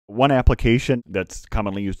One application that's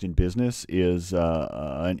commonly used in business is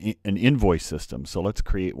an invoice system. So let's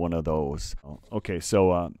create one of those. Okay,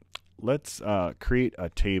 so let's create a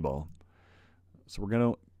table. So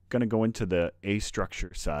we're gonna go into the A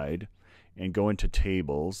structure side and go into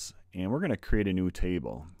tables, and we're gonna create a new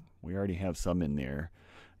table. We already have some in there,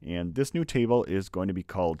 and this new table is going to be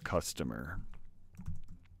called customer.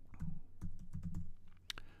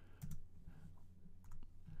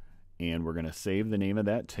 And we're going to save the name of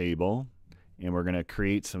that table, and we're going to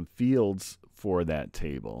create some fields for that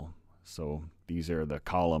table. So these are the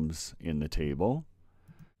columns in the table.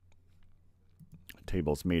 The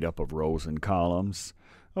table's made up of rows and columns.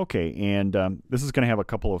 Okay, and this is going to have a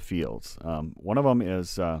couple of fields. One of them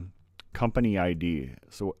is company ID.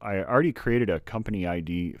 So I already created a company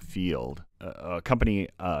ID field, a company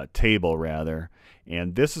table rather,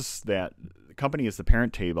 and this is that company is the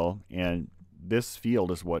parent table, and this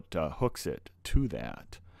field is what hooks it to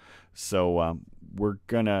that. So we're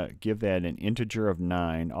going to give that an integer of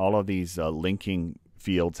 9. All of these linking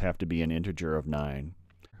fields have to be an integer of 9.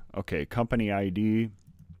 Okay, company ID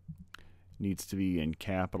needs to be in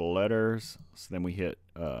capital letters. So then we hit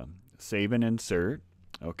save and insert.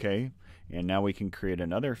 Okay, and now we can create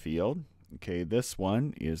another field. Okay, this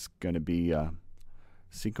one is going to be a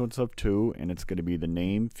sequence of 2, and it's going to be the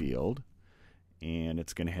name field. And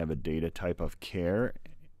it's going to have a data type of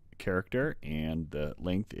character, and the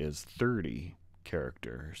length is 30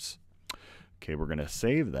 characters. Okay, we're going to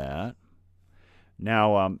save that.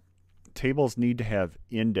 Now, tables need to have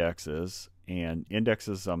indexes, and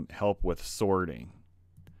indexes help with sorting.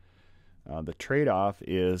 The trade-off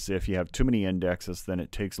is if you have too many indexes, then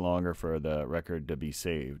it takes longer for the record to be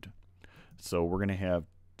saved. So we're going to have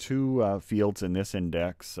 2 fields in this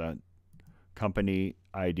index, company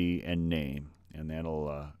ID and name. And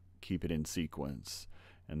that'll keep it in sequence.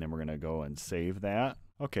 And then we're going to go and save that.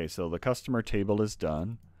 Okay, so the customer table is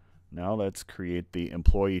done. Now let's create the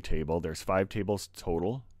employee table. There's 5 tables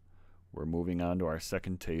total. We're moving on to our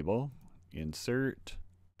second table. Insert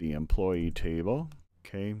the employee table.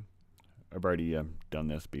 Okay, I've already done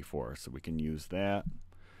this before, so we can use that.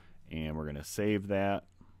 And we're going to save that.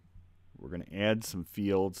 We're going to add some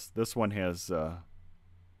fields. This one has the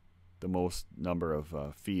most number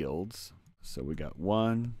of fields. So we got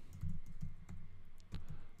 1,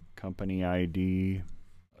 company ID,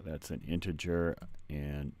 that's an integer,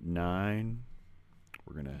 and 9.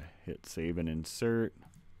 We're going to hit save and insert.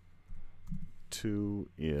 2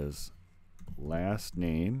 is last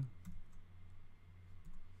name.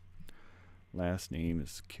 Last name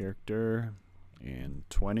is character, and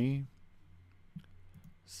 20.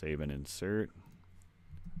 Save and insert.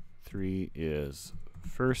 3 is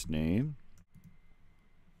first name.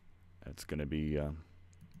 That's going to be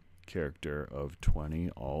character of 20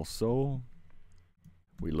 also.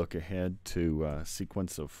 We look ahead to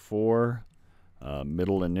sequence of 4,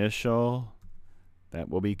 middle initial. That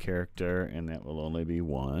will be character, and that will only be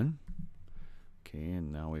 1. Okay,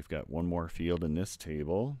 and now we've got one more field in this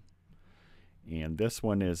table. And this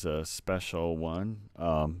one is a special one.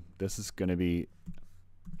 This is going to be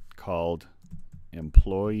called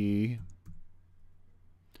Employee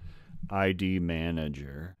ID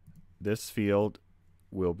Manager. This field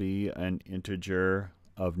will be an integer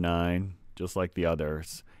of 9, just like the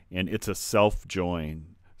others, and it's a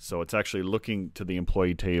self-join. So it's actually looking to the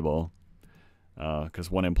employee table, because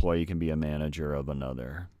one employee can be a manager of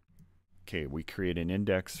another. Okay, we create an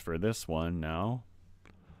index for this one now,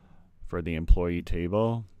 for the employee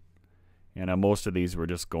table. And on most of these, we're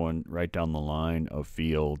just going right down the line of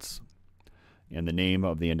fields. And the name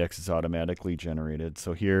of the index is automatically generated.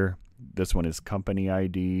 So here, this one is company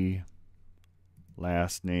ID,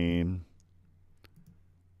 last name,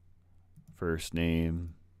 first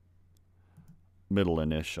name, middle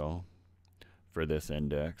initial for this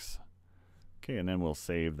index. Okay, and then we'll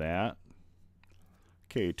save that.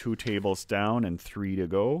 Okay, 2 tables down and 3 to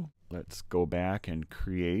go. Let's go back and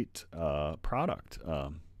create a product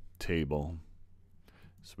table.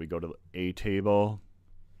 So we go to a table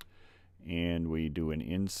and we do an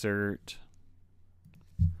insert.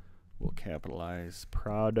 We'll capitalize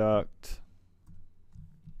product.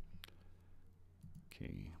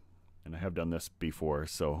 Okay, and I have done this before,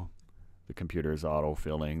 so the computer is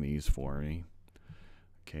auto-filling these for me.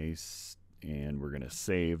 Okay, and we're going to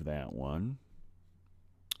save that one.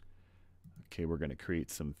 Okay, we're going to create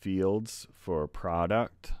some fields for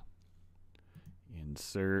product.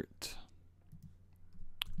 Insert.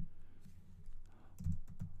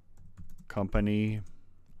 Company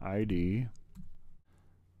ID.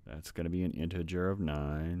 That's going to be an integer of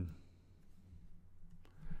 9.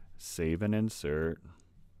 Save and insert.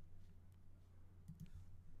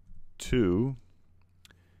 2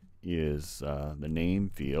 is the name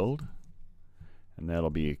field, and that'll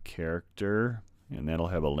be a character, and that'll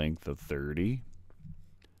have a length of 30.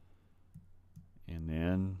 And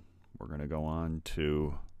then we're going to go on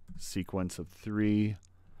to sequence of 3.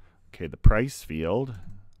 Okay, the price field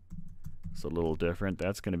is a little different.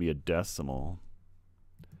 That's going to be a decimal.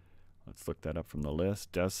 Let's look that up from the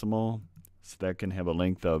list. Decimal. So that can have a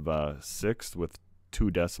length of 6 with 2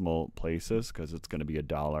 decimal places because it's going to be a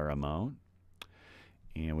dollar amount.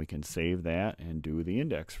 And we can save that and do the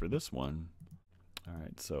index for this one. All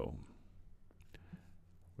right, so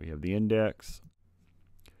we have the index.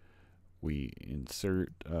 We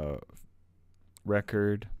insert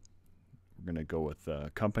record. We're going to go with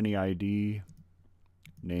company ID,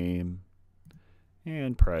 name,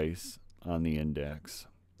 and price on the index.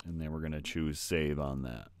 And then we're going to choose save on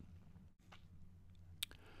that.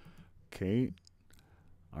 Okay.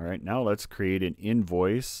 All right, now let's create an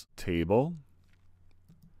invoice table.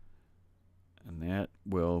 And that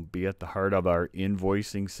will be at the heart of our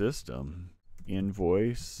invoicing system.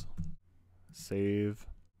 Invoice, save.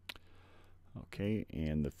 Okay,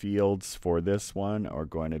 and the fields for this one are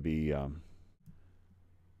going to be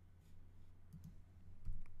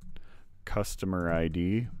customer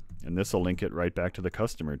ID, and this will link it right back to the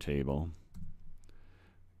customer table.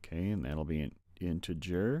 Okay, and that'll be an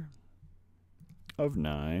integer of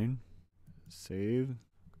 9. Save.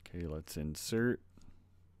 Okay, let's insert.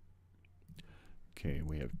 Okay,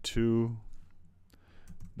 we have 2.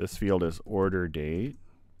 This field is order date,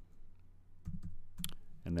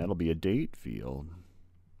 and that'll be a date field,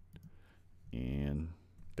 and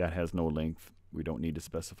that has no length. We don't need to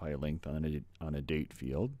specify a length on a date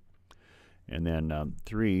field. And then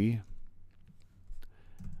 3,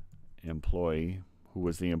 employee, who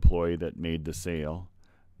was the employee that made the sale,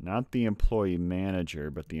 not the employee manager,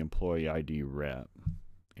 but the employee ID rep,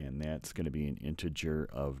 and that's going to be an integer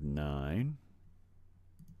of 9,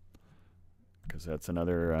 because that's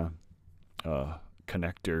another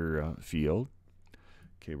connector field.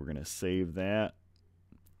 Okay, we're going to save that,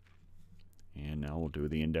 and now we'll do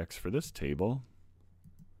the index for this table.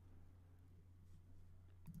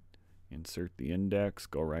 Insert the index,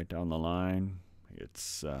 go right down the line.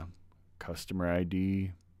 It's customer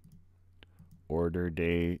ID, order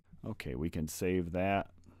date. Okay, we can save that.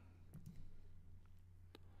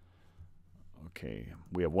 Okay,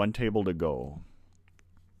 we have one table to go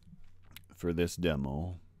for this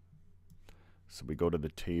demo. So we go to the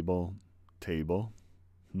table,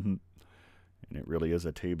 and it really is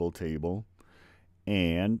a table,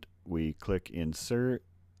 and we click insert,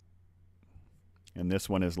 and this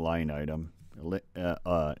one is line item.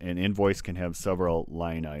 An invoice can have several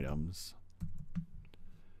line items.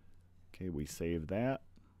 Okay, we save that.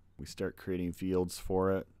 We start creating fields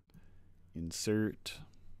for it. Insert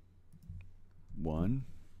 1.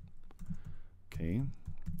 Okay,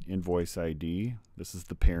 invoice ID. This is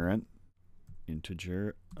the parent.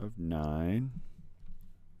 Integer of 9.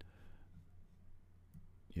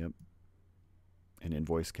 Yep. An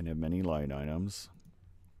invoice can have many line items.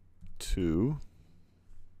 2.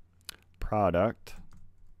 Product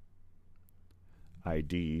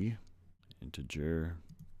ID, integer.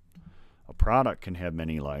 A product can have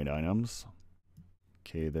many line items.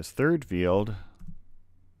 Okay, this third field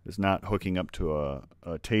is not hooking up to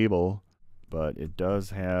a table, but it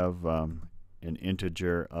does have an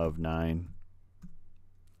integer of 9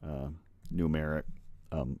 numeric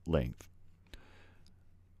length,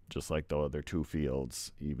 just like the other 2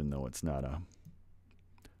 fields, even though it's not a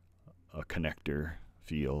connector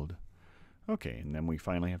field. Okay, and then we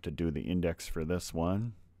finally have to do the index for this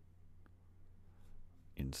one.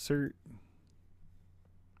 Insert,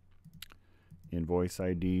 invoice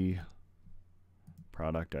ID,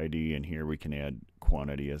 product ID, and here we can add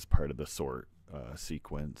quantity as part of the sort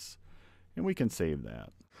sequence, and we can save that.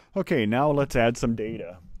 Okay, now let's add some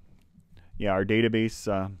data. Yeah, our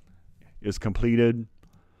database is completed.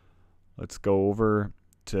 Let's go over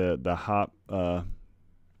to the hop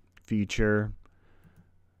feature.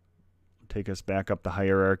 Take us back up the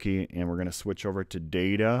hierarchy, and we're going to switch over to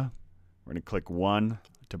data. We're going to click 1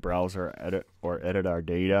 to browse or edit our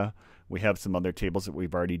data. We have some other tables that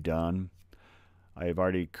we've already done. I've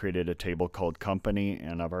already created a table called company,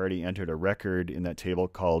 and I've already entered a record in that table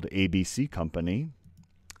called ABC Company.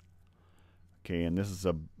 Okay, and this is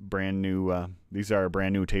a brand new, these are our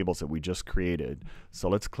brand new tables that we just created. So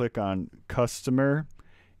let's click on customer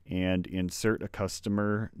and insert a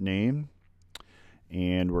customer name.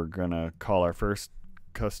 And we're going to call our first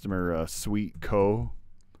customer Sweet Co.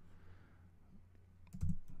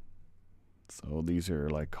 So these are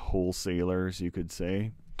like wholesalers, you could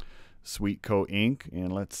say. Sweetco Inc.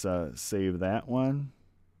 And let's save that one.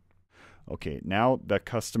 Okay, now the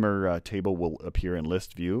customer table will appear in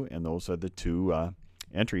list view, and those are the two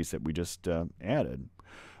entries that we just added.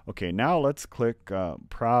 Okay, now let's click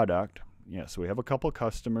product. Yeah, so we have a couple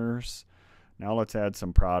customers. Now let's add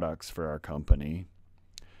some products for our company.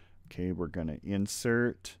 Okay, we're going to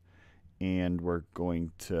insert, and we're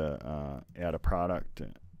going to add a product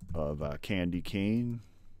of candy cane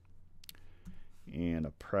and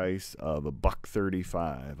a price of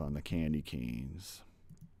 $1.35 on the candy canes.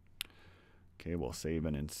 Okay, we'll save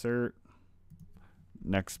and insert.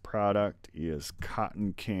 Next product is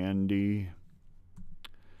cotton candy,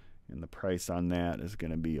 and the price on that is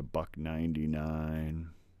going to be $1.99.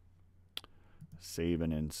 Save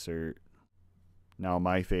and insert. Now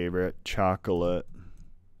my favorite, chocolate,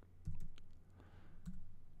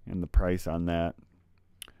 and the price on that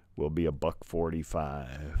will be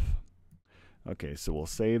 $1.45. Okay, so we'll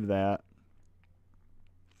save that.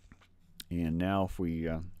 And now if we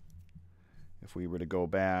were to go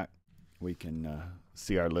back, we can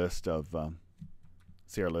see our list of that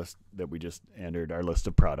we just entered, our list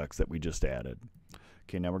of products that we just added.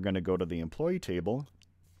 Okay, now we're going to go to the employee table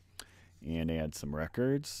and add some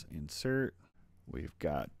records. Insert. We've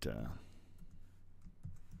got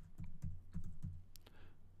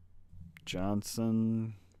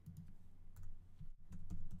Johnson,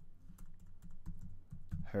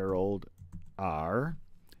 Harold R.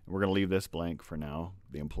 We're going to leave this blank for now,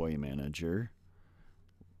 the employee manager.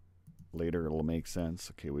 Later it'll make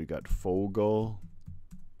sense. Okay, we got Fogel,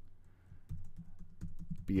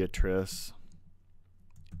 Beatrice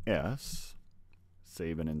S.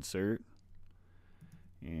 Save and insert.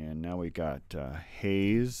 And now we got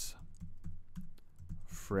Hayes,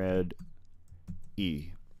 Fred E.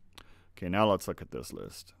 Okay, now let's look at this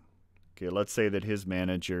list. Okay, let's say that his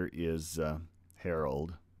manager is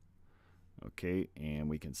Harold. Okay, and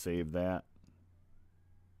we can save that.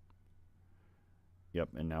 Yep,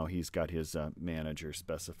 and now he's got his manager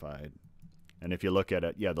specified. And if you look at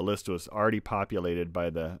it, yeah, the list was already populated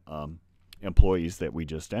by the employees that we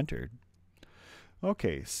just entered.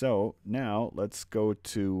 Okay, so now let's go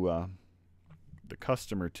to the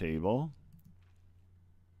customer table.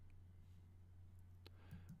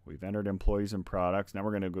 We've entered employees and products. Now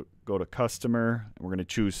we're going to go to customer, and we're going to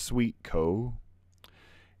choose Sweetco.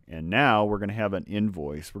 And now we're going to have an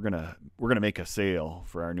invoice. We're going to make a sale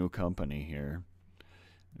for our new company here.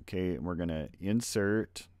 Okay, and we're going to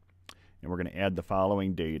insert, and we're going to add the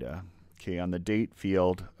following data. Okay, on the date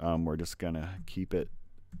field, we're just going to keep it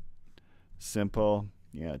simple.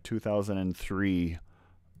 Yeah, 2003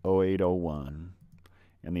 0801.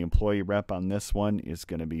 And the employee rep on this one is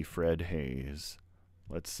going to be Fred Hayes.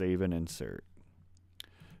 Let's save and insert.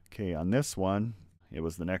 Okay, on this one, it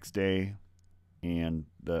was the next day, and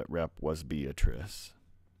the rep was Beatrice.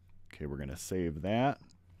 Okay, we're going to save that.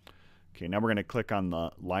 Okay, now we're going to click on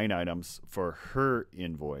the line items for her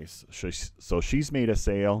invoice. So she's made a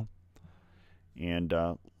sale, and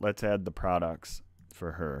let's add the products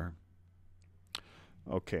for her.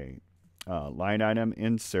 Okay, line item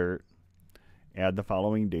insert, add the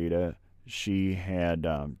following data. She had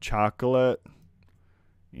chocolate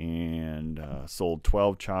and sold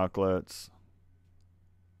 12 chocolates.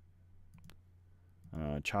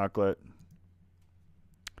 Chocolate,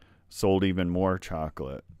 sold even more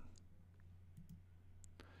chocolate.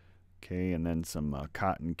 Okay, and then some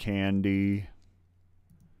cotton candy,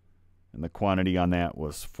 and the quantity on that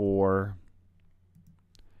was 4.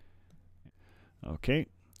 Okay,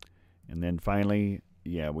 and then finally,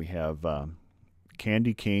 yeah, we have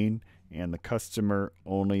candy cane, and the customer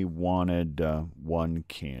only wanted 1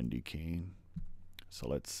 candy cane. So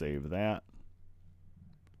let's save that.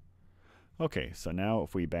 Okay, so now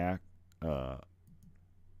if we back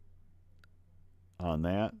on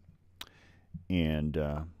that and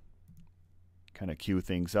kind of queue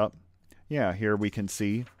things up, yeah, here we can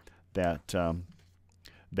see that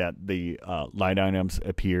that the line items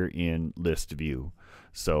appear in list view.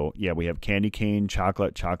 So yeah, we have candy cane,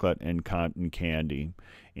 chocolate, and cotton candy,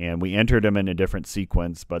 and we entered them in a different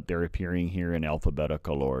sequence, but they're appearing here in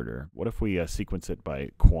alphabetical order. What if we sequence it by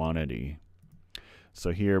quantity?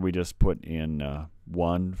 So here we just put in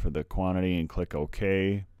 1 for the quantity and click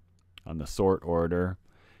OK on the sort order.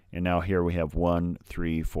 And now here we have 1,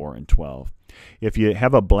 3, 4, and 12. If you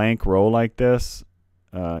have a blank row like this,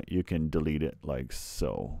 you can delete it like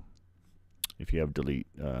so, if you have delete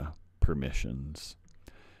permissions.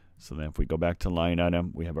 So then if we go back to line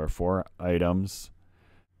item, we have our 4 items.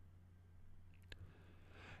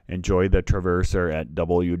 Enjoy the Traverser at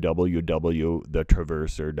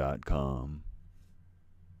www.thetraverser.com.